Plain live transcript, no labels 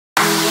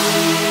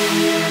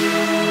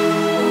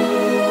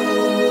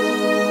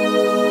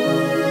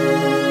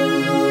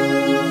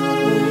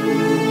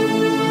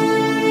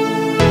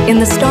In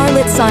the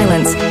starlit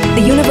silence,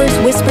 the universe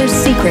whispers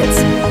secrets,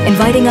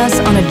 inviting us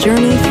on a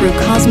journey through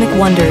cosmic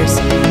wonders.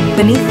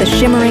 Beneath the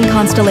shimmering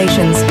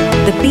constellations,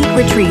 the beat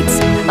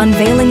retreats,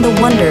 unveiling the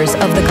wonders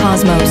of the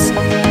cosmos.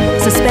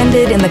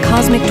 Suspended in the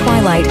cosmic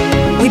twilight,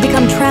 we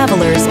become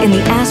travelers in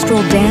the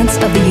astral dance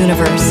of the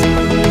universe.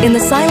 In the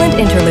silent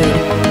interlude,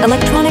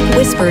 electronic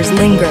whispers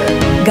linger,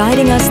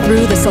 guiding us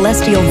through the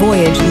celestial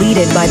voyage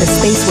leaded by the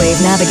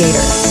Spacewave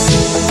Navigator.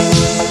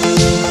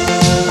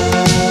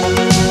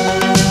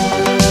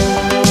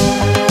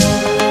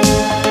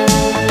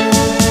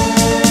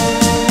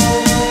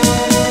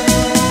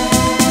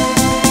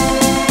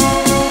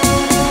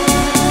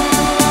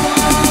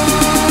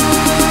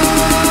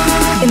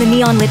 In the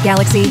neon-lit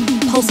galaxy,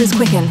 pulses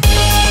quicken.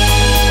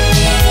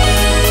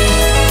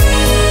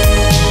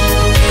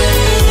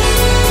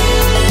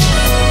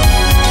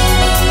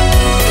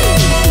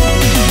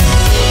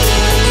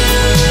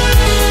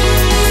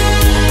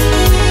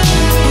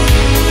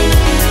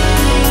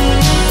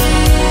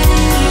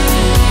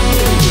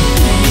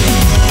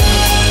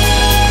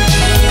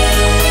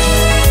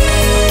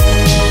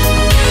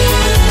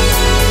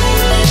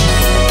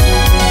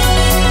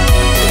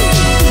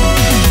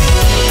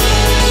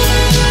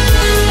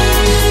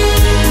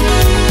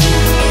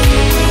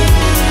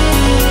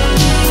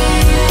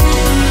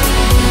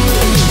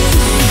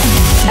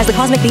 As the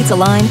cosmic beats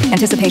align,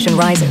 anticipation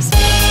rises.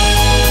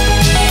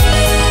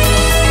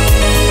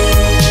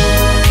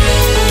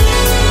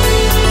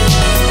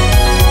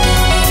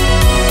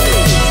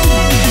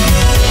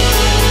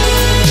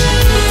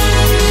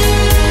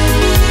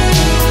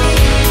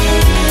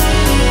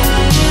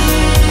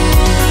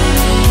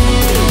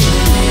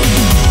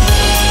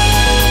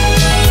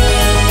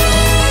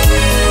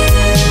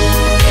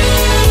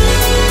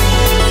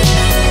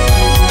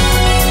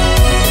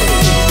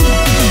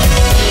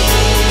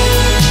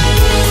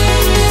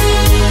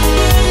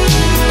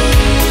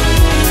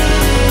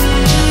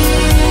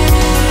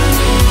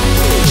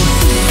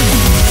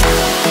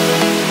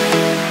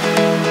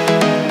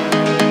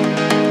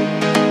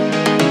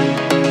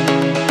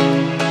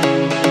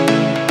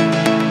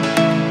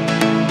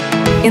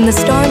 In the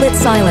starlit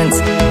silence,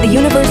 the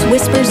universe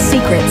whispers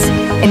secrets,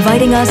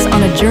 inviting us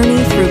on a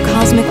journey through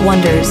cosmic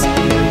wonders.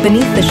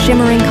 Beneath the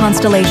shimmering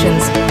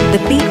constellations,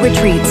 the beat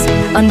retreats,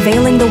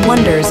 unveiling the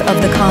wonders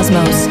of the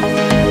cosmos.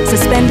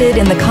 Suspended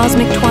in the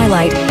cosmic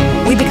twilight,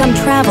 we become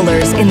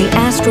travelers in the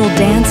astral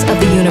dance of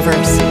the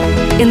universe.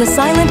 In the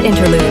silent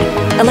interlude,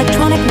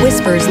 electronic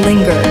whispers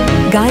linger,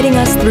 guiding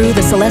us through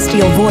the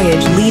celestial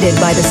voyage leaded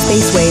by the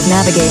Spacewave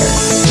Navigator.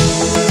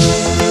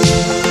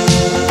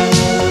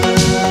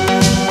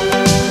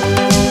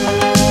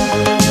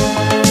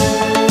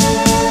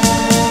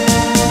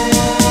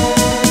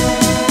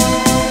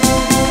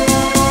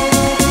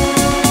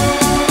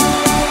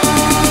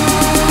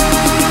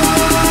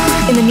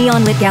 In the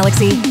neon-lit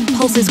galaxy,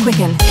 pulses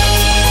quicken.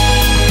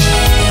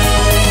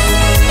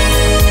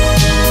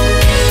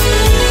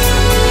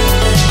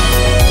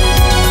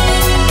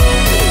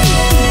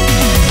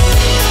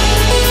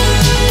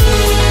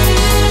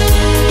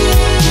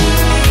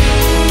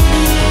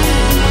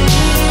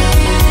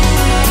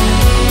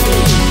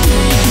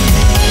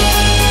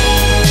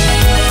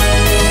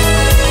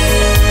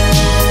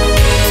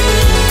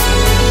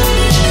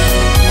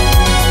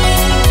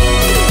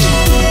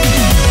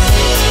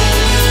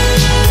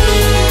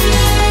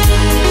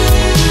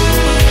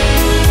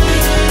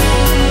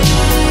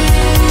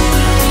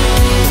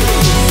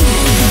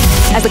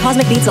 As the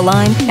cosmic beats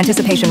align,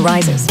 anticipation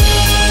rises.